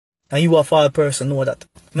And you a fall person, know that.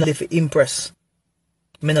 Me live for impress.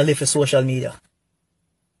 Me not live for social media.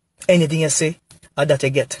 Anything you say, that you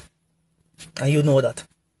get. And you know that.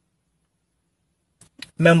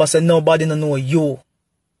 Remember, say nobody no know you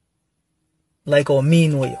like how me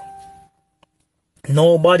know you.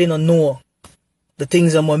 Nobody no know the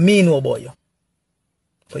things that me know about you.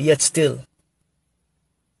 But yet still,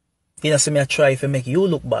 you know, see me I try to make you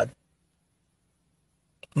look bad.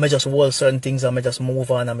 I just hold certain things and I just move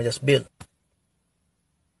on and I just build.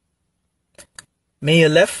 Me you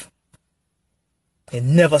left, you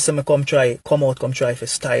never see me come out try for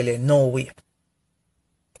styling, no way.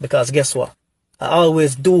 Because guess what? I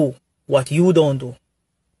always do what you don't do.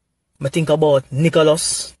 I think about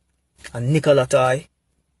Nicholas and Nicolatai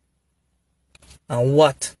and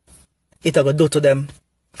what it will do to them.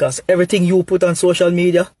 Because everything you put on social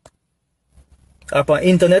media, up on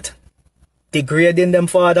internet, degrading them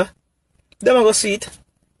father, them are going to see it.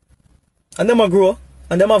 And them are grow.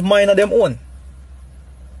 And them have mind of them own.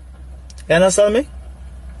 You understand me?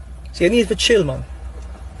 So you need to chill, man.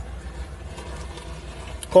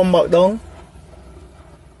 Come back down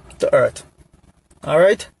to earth.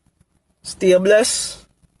 Alright? Stay blessed.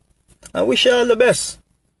 And wish you all the best.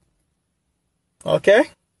 Okay?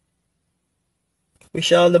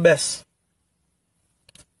 Wish you all the best.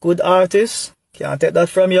 Good artist. Can't take that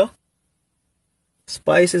from you.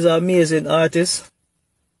 Spice is an amazing artist.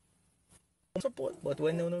 Support, but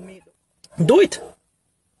when you don't meet, do it.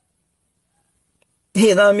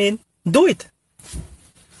 You know what I mean? Do it.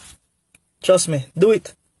 Trust me, do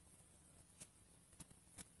it.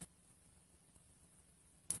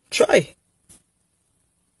 Try.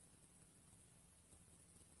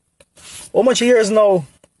 How much years now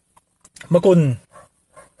I couldn't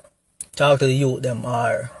talk to the youth them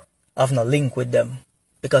or have no link with them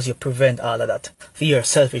because you prevent all of that for your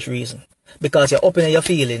selfish reason. Because you're opening your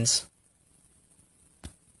feelings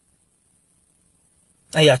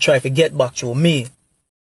and you try to get back to me.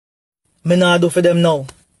 Me not do for them now.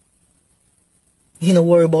 You don't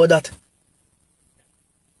worry about that.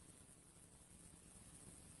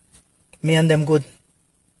 Me and them good.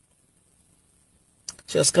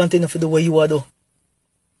 Just continue to do what you are do.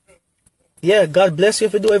 Yeah, God bless you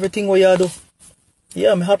if you do everything what you do.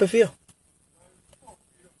 Yeah, I'm happy for you.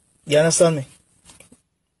 You understand me?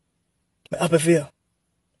 I'm happy for you.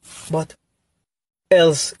 But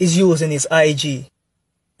else is using his IG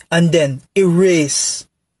and then erase.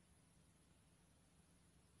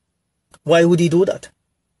 Why would he do that?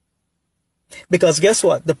 Because guess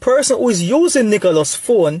what? The person who is using Nicholas'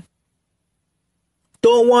 phone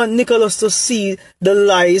don't want Nicholas to see the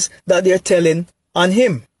lies that they're telling on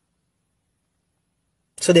him.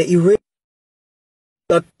 So they erase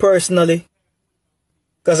that personally.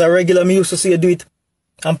 Because I regularly used to see you do it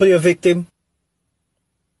and play a victim.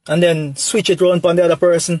 And then switch it around on the other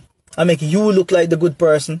person and make you look like the good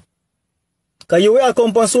person. Because you will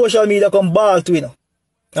come on social media, come ball to, you know.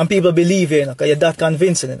 And people believe you, know, because you're that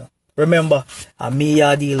convincing, you know. Remember, and me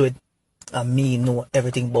I deal with, and me know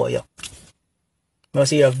everything about you. You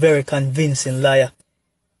see, you're a very convincing liar.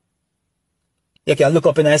 You can look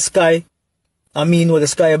up in the sky, and me know the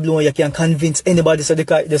sky is blue, and you can convince anybody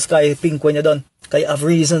that the sky is pink when you're done. Because you have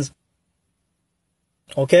reasons.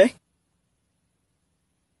 Okay?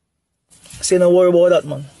 So don't worry about that,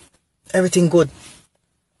 man. Everything good.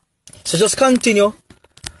 So just continue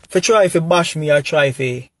to try to bash me or try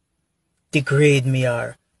to degrade me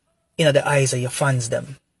or in the eyes of your fans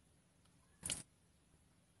them.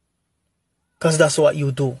 Because that's what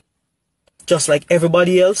you do. Just like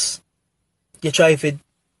everybody else, you try to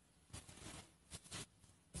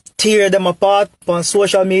tear them apart on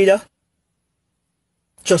social media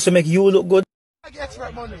just to make you look good. I get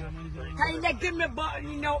right money. Can you give me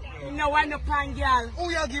button, you know one upon girl?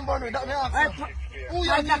 Who you give money? That me ask. Who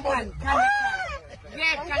you give money?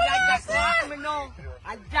 Yeah, because I just got me know.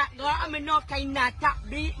 I just got me know can you not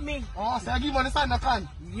beat me. Oh, so I give money sign the can?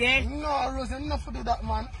 Yeah. No, Rose, enough to do that,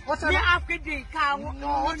 man. What's me after this, because no, you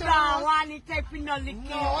don't want to take no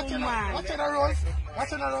liquor, man. What's in the Rose?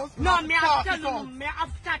 What's in the Rose? No, me have to tell you, me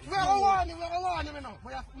have to. We're a warning, you know.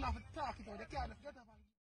 We have to talk it out. They can't get up.